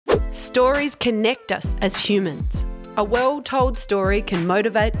Stories connect us as humans. A well-told story can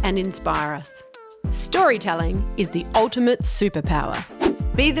motivate and inspire us. Storytelling is the ultimate superpower.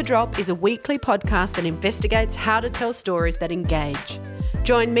 Be the Drop is a weekly podcast that investigates how to tell stories that engage.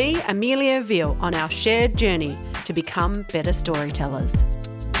 Join me, Amelia Veal, on our shared journey to become better storytellers.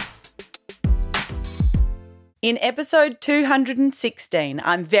 In episode 216,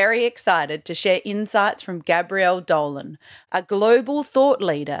 I'm very excited to share insights from Gabrielle Dolan, a global thought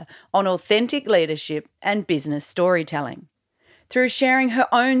leader on authentic leadership and business storytelling. Through sharing her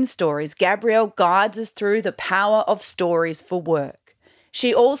own stories, Gabrielle guides us through the power of stories for work.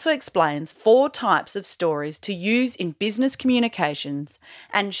 She also explains 4 types of stories to use in business communications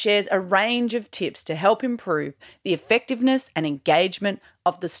and shares a range of tips to help improve the effectiveness and engagement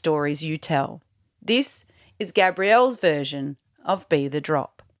of the stories you tell. This is Gabrielle's version of Be the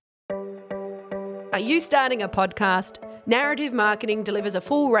Drop. Are you starting a podcast? Narrative Marketing delivers a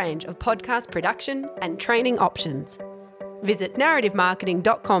full range of podcast production and training options. Visit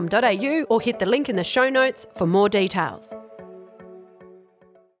narrativemarketing.com.au or hit the link in the show notes for more details.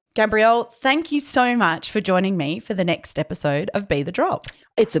 Gabrielle, thank you so much for joining me for the next episode of Be the Drop.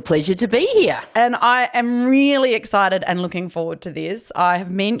 It's a pleasure to be here. And I am really excited and looking forward to this. I have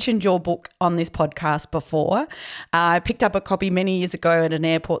mentioned your book on this podcast before. I picked up a copy many years ago at an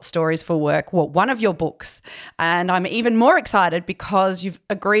airport, Stories for Work, one of your books. And I'm even more excited because you've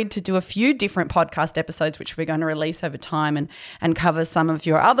agreed to do a few different podcast episodes, which we're going to release over time and cover some of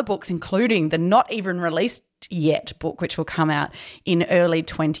your other books, including the not even released yet book, which will come out in early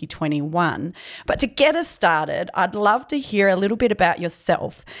 2021. But to get us started, I'd love to hear a little bit about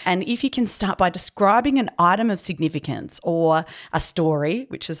yourself. And if you can start by describing an item of significance or a story,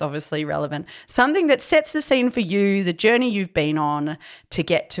 which is obviously relevant, something that sets the scene for you, the journey you've been on to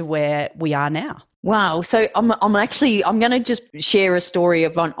get to where we are now. Wow. So I'm going to just share a story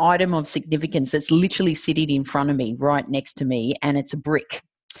of an item of significance that's literally sitting in front of me, right next to me, and it's a brick.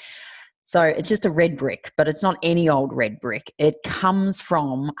 So it's just a red brick, but it's not any old red brick. It comes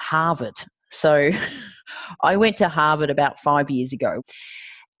from Harvard. So I went to Harvard about 5 years ago,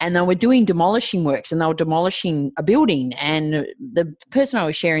 and they were doing demolishing works, and they were demolishing a building. And the person I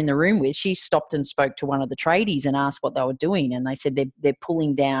was sharing the room with, she stopped and spoke to one of the tradies and asked what they were doing. And they said they're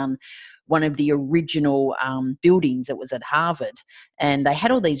pulling down one of the original buildings that was at Harvard, and they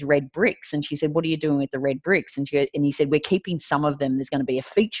had all these red bricks. And she said, "What are you doing with the red bricks?" And he said, "We're keeping some of them. There's going to be a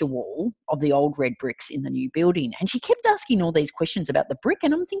feature wall of the old red bricks in the new building." And she kept asking all these questions about the brick,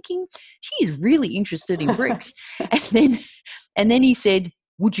 and I'm thinking, she is really interested in bricks. and then he said,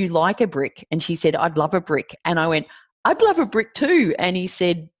 "Would you like a brick?" And she said, "I'd love a brick." And I went, "I'd love a brick too." And he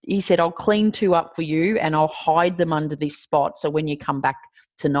said, "I'll clean 2 up for you, and I'll hide them under this spot. So when you come back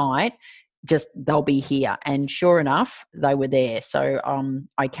tonight, they'll be here." And sure enough, they were there. So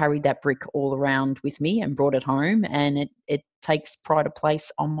I carried that brick all around with me and brought it home, and it takes pride of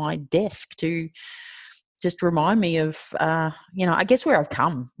place on my desk to just remind me of, I guess where I've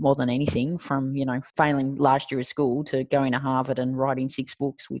come more than anything, from, failing last year of school to going to Harvard and writing 6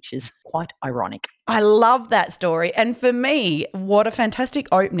 books, which is quite ironic. I love that story. And for me, what a fantastic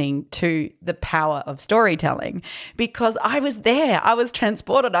opening to the power of storytelling, because I was there. I was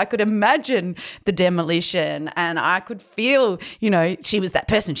transported. I could imagine the demolition, and I could feel, she was that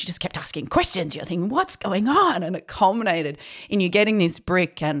person. She just kept asking questions. You're thinking, what's going on? And it culminated in you getting this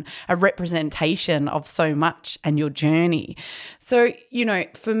brick and a representation of so much and your journey. So,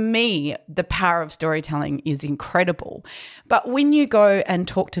 for me, the power of storytelling is incredible. But when you go and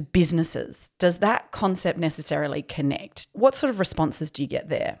talk to businesses, does that concept necessarily connect? What sort of responses do you get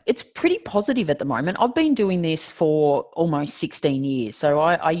there? It's pretty positive at the moment. I've been doing this for almost 16 years. So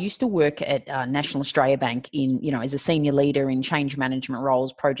I used to work at National Australia Bank as a senior leader in change management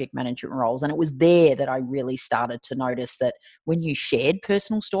roles, project management roles. And it was there that I really started to notice that when you shared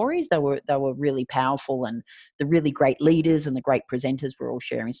personal stories, they were really powerful, and the really great leaders and the great presenters were all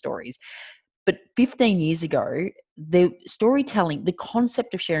sharing stories. But 15 years ago, the storytelling, the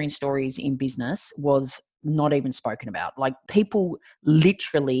concept of sharing stories in business was not even spoken about. Like, people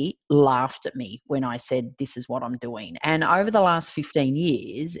literally laughed at me when I said, "This is what I'm doing." And over the last 15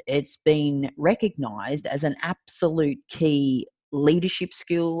 years, it's been recognized as an absolute key leadership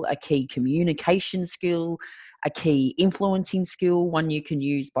skill, a key communication skill, a key influencing skill, one you can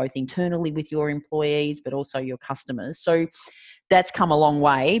use both internally with your employees, but also your customers. So that's come a long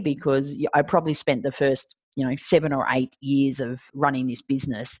way, because I probably spent the first 7 or 8 years of running this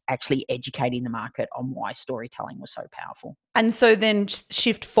business, actually educating the market on why storytelling was so powerful. And so then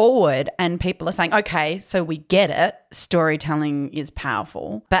shift forward and people are saying, okay, so we get it. Storytelling is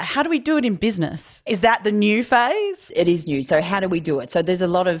powerful. But how do we do it in business? Is that the new phase? It is new. So how do we do it? So there's a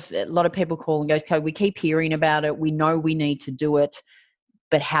lot of people call and go, okay, we keep hearing about it. We know we need to do it.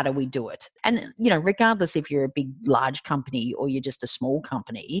 But how do we do it? And, regardless if you're a big, large company or you're just a small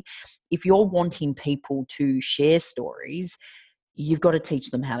company, if you're wanting people to share stories, you've got to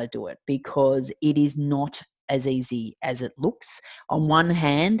teach them how to do it, because it is not as easy as it looks. On one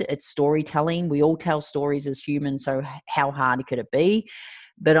hand, it's storytelling. We all tell stories as humans, so how hard could it be?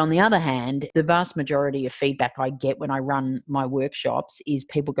 But on the other hand, the vast majority of feedback I get when I run my workshops is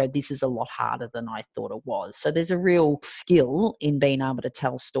people go, this is a lot harder than I thought it was. So there's a real skill in being able to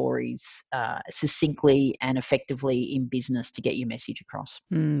tell stories succinctly and effectively in business to get your message across.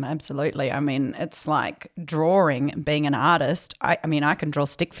 Absolutely. I mean, it's like drawing, being an artist. I can draw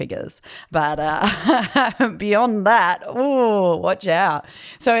stick figures, but beyond that, watch out.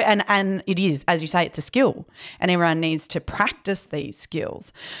 So, and it is, as you say, it's a skill, and everyone needs to practice these skills.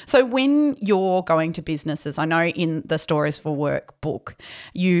 So when you're going to businesses, I know in the Stories for Work book,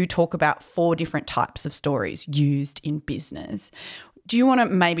 you talk about 4 different types of stories used in business. Do you want to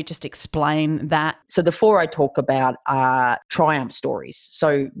maybe just explain that? So the 4 I talk about are triumph stories.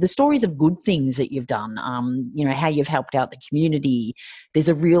 So the stories of good things that you've done, how you've helped out the community. There's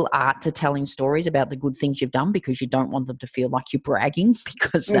a real art to telling stories about the good things you've done, because you don't want them to feel like you're bragging,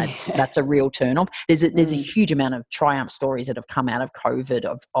 because that's a real turn off. There's a huge amount of triumph stories that have come out of COVID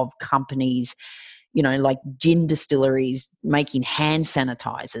of companies, like gin distilleries making hand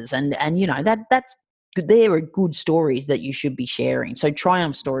sanitizers, and that's there are good stories that you should be sharing. So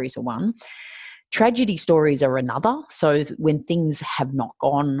triumph stories are one. Tragedy stories are another. So when things have not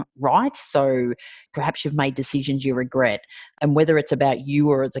gone right, so perhaps you've made decisions you regret, and whether it's about you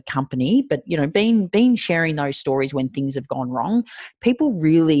or as a company, but being sharing those stories when things have gone wrong, people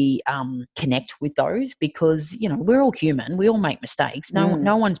really connect with those, because we're all human, we all make mistakes.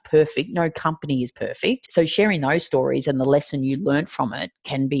 No one's perfect, no company is perfect. So sharing those stories and the lesson you learned from it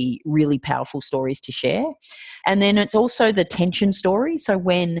can be really powerful stories to share. And then it's also the tension story. So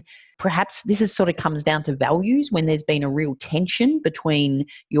when perhaps this is sort of comes down to values, when there's been a real tension between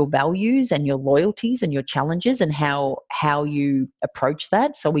your values and your loyalties and your challenges, and how you approach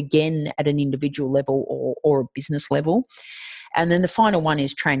that. So again, at an individual level or a business level. And then the final one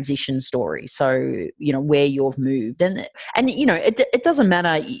is transition story. So, where you've moved. And it doesn't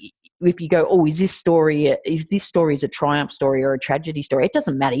matter if you go, is this story a triumph story or a tragedy story? It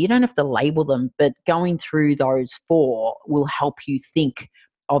doesn't matter. You don't have to label them, but going through those 4 will help you think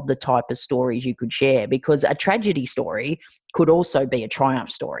of the type of stories you could share, because a tragedy story could also be a triumph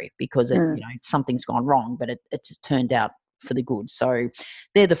story, because something's gone wrong, but it just turned out for the good. So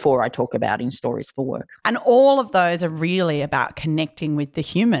they're the 4 I talk about in Stories for Work. And all of those are really about connecting with the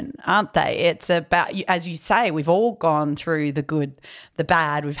human, aren't they? It's about, as you say, we've all gone through the good, the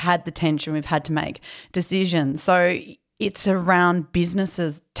bad, we've had the tension, we've had to make decisions. So it's around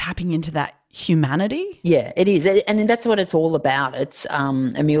businesses tapping into that humanity. Yeah, it is. And that's what it's all about. It's,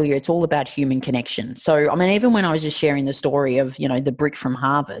 Amelia, it's all about human connection. So, even when I was just sharing the story of, the brick from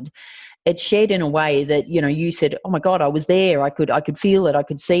Harvard, it's shared in a way that, you said, oh my God, I was there. I could feel it. I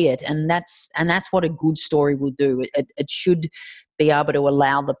could see it. And that's what a good story will do. It should be able to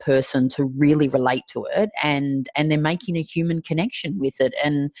allow the person to really relate to it, and they're making a human connection with it.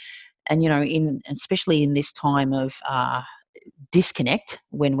 And especially in this time of, disconnect,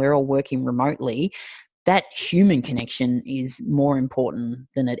 when we're all working remotely, that human connection is more important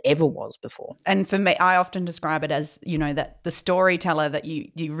than it ever was before. And for me, I often describe it as, that the storyteller that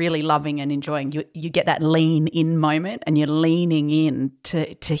you're really loving and enjoying, you get that lean in moment, and you're leaning in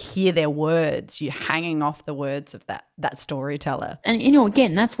to hear their words. You're hanging off the words of that storyteller. And,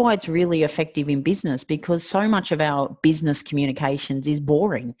 again, that's why it's really effective in business, because so much of our business communications is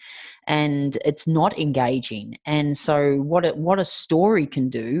boring and it's not engaging. And so what a story can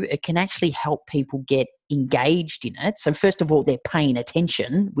do, it can actually help people get engaged in it. So first of all, they're paying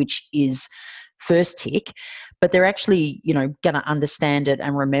attention, which is first tick, but they're actually, going to understand it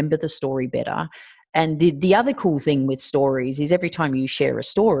and remember the story better. And the other cool thing with stories is every time you share a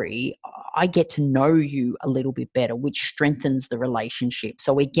story, I get to know you a little bit better, which strengthens the relationship.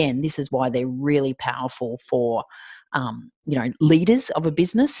 So again, this is why they're really powerful for, leaders of a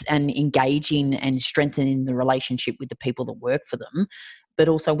business, and engaging and strengthening the relationship with the people that work for them, but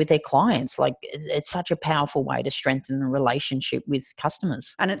also with their clients. Like, it's such a powerful way to strengthen a relationship with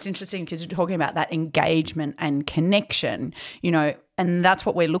customers. And it's interesting because you're talking about that engagement and connection, And that's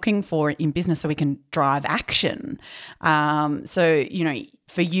what we're looking for in business so we can drive action. So,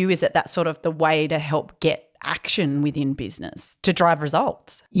 for you, is it that sort of the way to help get action within business to drive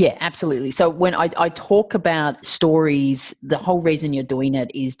results? Yeah, absolutely. So when I talk about stories, the whole reason you're doing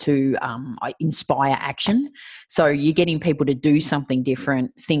it is to inspire action. So you're getting people to do something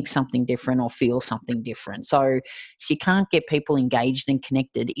different, think something different, or feel something different. So if you can't get people engaged and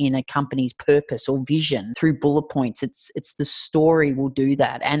connected in a company's purpose or vision through bullet points, it's the story will do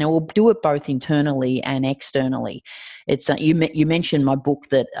that, and it will do it both internally and externally. It's you mentioned my book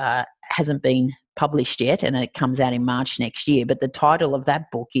that hasn't been published yet, and it comes out in March next year. But the title of that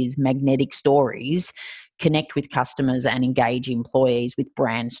book is Magnetic Stories: Connect with Customers and Engage Employees with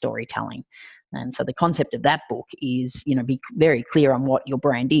Brand Storytelling. And so the concept of that book is, be very clear on what your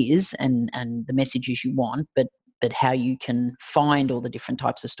brand is and the messages you want, but how you can find all the different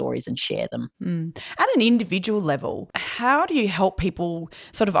types of stories and share them. At an individual level, how do you help people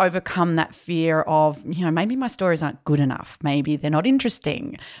sort of overcome that fear of, maybe my stories aren't good enough, maybe they're not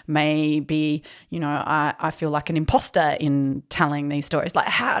interesting, maybe, I feel like an imposter in telling these stories. Like,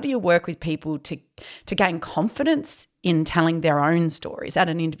 how do you work with people to gain confidence in telling their own stories at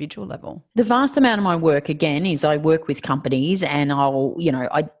an individual level? The vast amount of my work, again, is I work with companies, and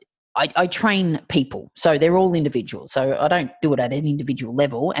I train people, so they're all individuals. So I don't do it at an individual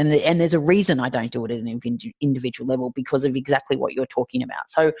level, and there's a reason I don't do it at an individual level, because of exactly what you're talking about.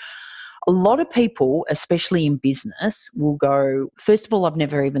 So a lot of people, especially in business, will go, first of all, I've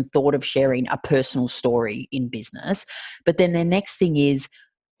never even thought of sharing a personal story in business, but then their next thing is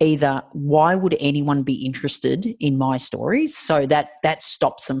either, why would anyone be interested in my stories? So that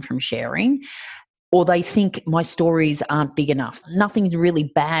stops them from sharing. Or they think my stories aren't big enough. Nothing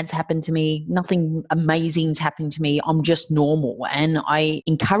really bad's happened to me. Nothing amazing's happened to me. I'm just normal. And I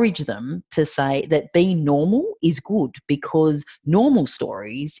encourage them to say that being normal is good, because normal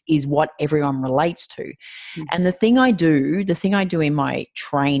stories is what everyone relates to. Mm-hmm. And the thing I do in my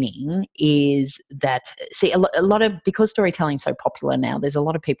training is that, see, a lot of, because storytelling is so popular now, there's a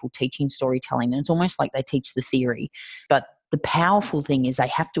lot of people teaching storytelling, and it's almost like they teach the theory, but the powerful thing is they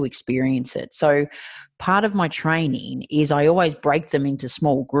have to experience it. So part of my training is I always break them into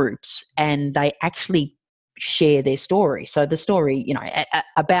small groups, and they actually share their story. So the story,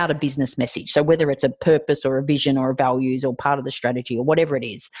 about a business message. So whether it's a purpose or a vision or a values or part of the strategy or whatever it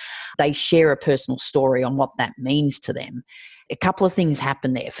is, they share a personal story on what that means to them. A couple of things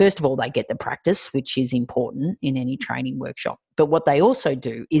happen there. First of all, they get the practice, which is important in any training workshop. But what they also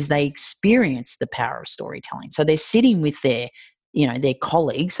do is they experience the power of storytelling. So they're sitting with their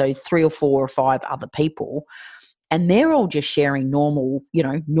colleagues, so 3 or 4 or 5 other people, and they're all just sharing normal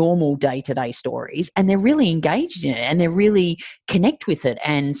day-to-day stories, and they're really engaged in it, and they really connect with it.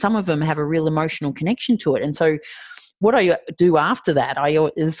 And some of them have a real emotional connection to it. And so what I do after that,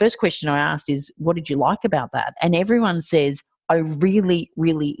 the first question I asked is, what did you like about that? And everyone says, I really,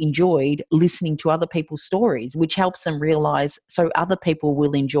 really enjoyed listening to other people's stories, which helps them realize, so other people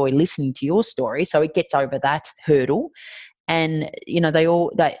will enjoy listening to your story. So it gets over that hurdle. And,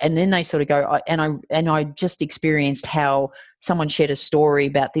 and then they sort of go, I just experienced how someone shared a story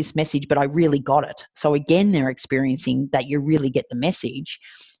about this message, but I really got it. So again, they're experiencing that you really get the message.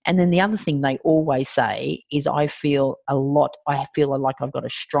 And then the other thing they always say is, I feel like I've got a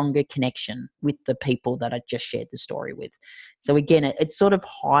stronger connection with the people that I just shared the story with. So again, it's sort of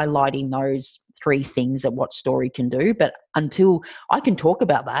highlighting those 3 things of what story can do. But until I can talk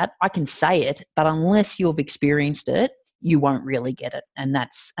about that, I can say it, but unless you've experienced it, you won't really get it. And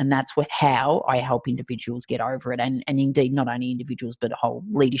that's how I help individuals get over it. And indeed, not only individuals, but whole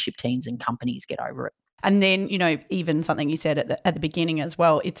leadership teams and companies get over it. And then, even something you said at the beginning as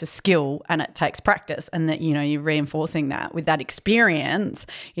well, it's a skill and it takes practice, and that, you're reinforcing that with that experience.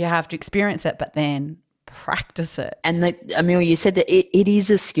 You have to experience it, but then practice it. And Amelia, you said that it is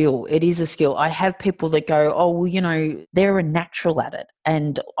a skill. It is a skill. I have people that go, oh, well, they're a natural at it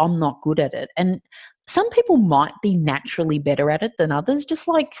and I'm not good at it. And some people might be naturally better at it than others, just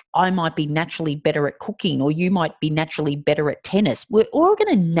like I might be naturally better at cooking, or you might be naturally better at tennis. We're all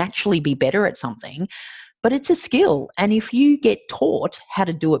going to naturally be better at something, but it's a skill. And if you get taught how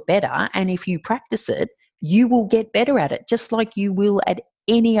to do it better, and if you practice it, you will get better at it, just like you will at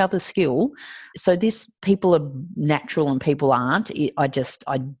any other skill. So this, people are natural and people aren't. I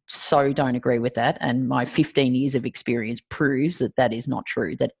so don't agree with that. And my 15 years of experience proves that that is not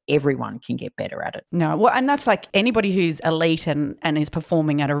true, that everyone can get better at it. No, well, and that's like anybody who's elite and is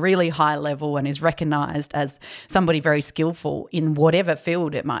performing at a really high level and is recognised as somebody very skillful in whatever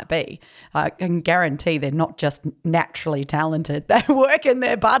field it might be. I can guarantee they're not just naturally talented. They're working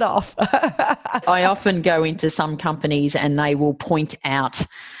their butt off. I often go into some companies and they will point out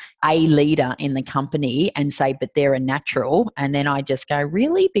a leader in the company and say, but they're a natural. And then I just go,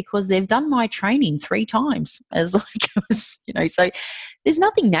 really? Because they've done my training 3 times. As like, so there's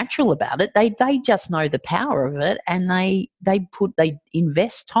nothing natural about it. They just know the power of it, and they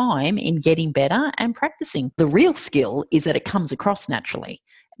invest time in getting better and practicing. The real skill is that it comes across naturally.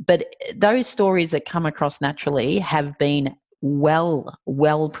 But those stories that come across naturally have been well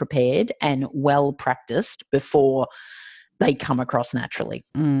prepared and well practiced before they come across naturally.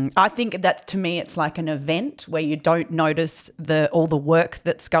 I think that, to me, it's like an event where you don't notice all the work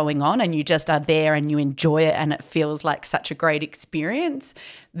that's going on, and you just are there and you enjoy it, and it feels like such a great experience.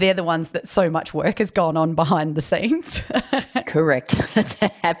 They're the ones that so much work has gone on behind the scenes. Correct.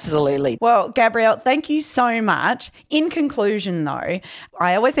 Absolutely. Well, Gabrielle, thank you so much. In conclusion, though,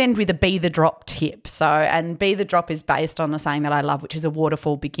 I always end with a Be the Drop tip. And Be the Drop is based on a saying that I love, which is a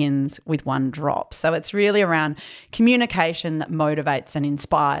waterfall begins with one drop. So it's really around communication that motivates and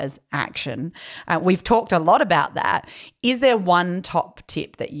inspires action. We've talked a lot about that. Is there one top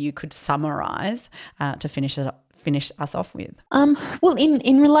tip that you could summarise to finish us off with? Well,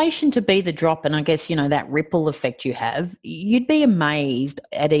 in relation to Be the Drop, and I guess, that ripple effect you have, you'd be amazed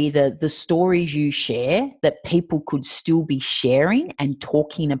at either the stories you share that people could still be sharing and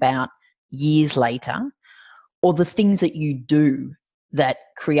talking about years later, or the things that you do that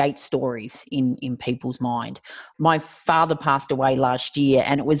create stories in people's mind. My father passed away last year,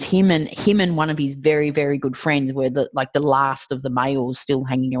 and it was him and one of his very, very good friends were the last of the males still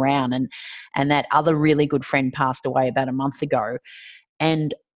hanging around, and that other really good friend passed away about a month ago.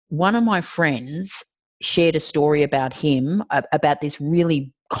 And one of my friends shared a story about him, about this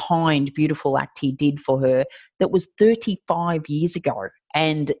really kind, beautiful act he did for her that was 35 years ago,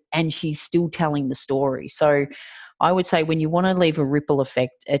 and she's still telling the story. So I would say, when you want to leave a ripple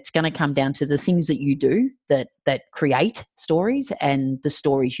effect, it's going to come down to the things that you do that create stories and the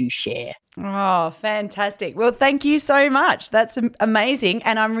stories you share. Oh, fantastic. Well, thank you so much. That's amazing.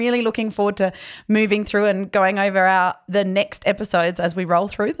 And I'm really looking forward to moving through and going over the next episodes as we roll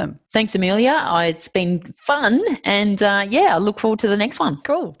through them. Thanks, Amelia. It's been fun. And I look forward to the next one.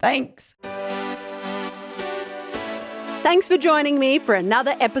 Cool. Thanks. Thanks for joining me for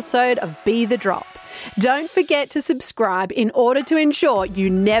another episode of Be the Drop. Don't forget to subscribe in order to ensure you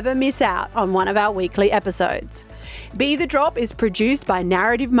never miss out on one of our weekly episodes. Be the Drop is produced by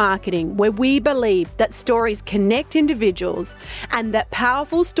Narrative Marketing, where we believe that stories connect individuals and that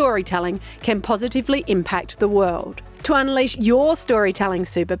powerful storytelling can positively impact the world. To unleash your storytelling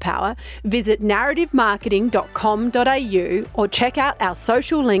superpower, visit narrativemarketing.com.au or check out our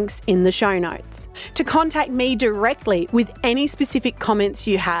social links in the show notes. To contact me directly with any specific comments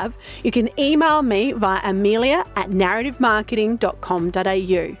you have, you can email me via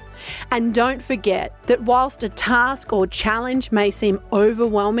amelia@narrativemarketing.com.au. And don't forget that whilst a task or challenge may seem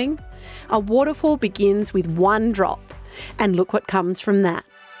overwhelming, a waterfall begins with one drop. And look what comes from that.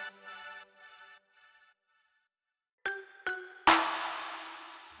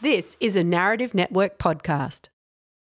 This is a Narrative Network podcast.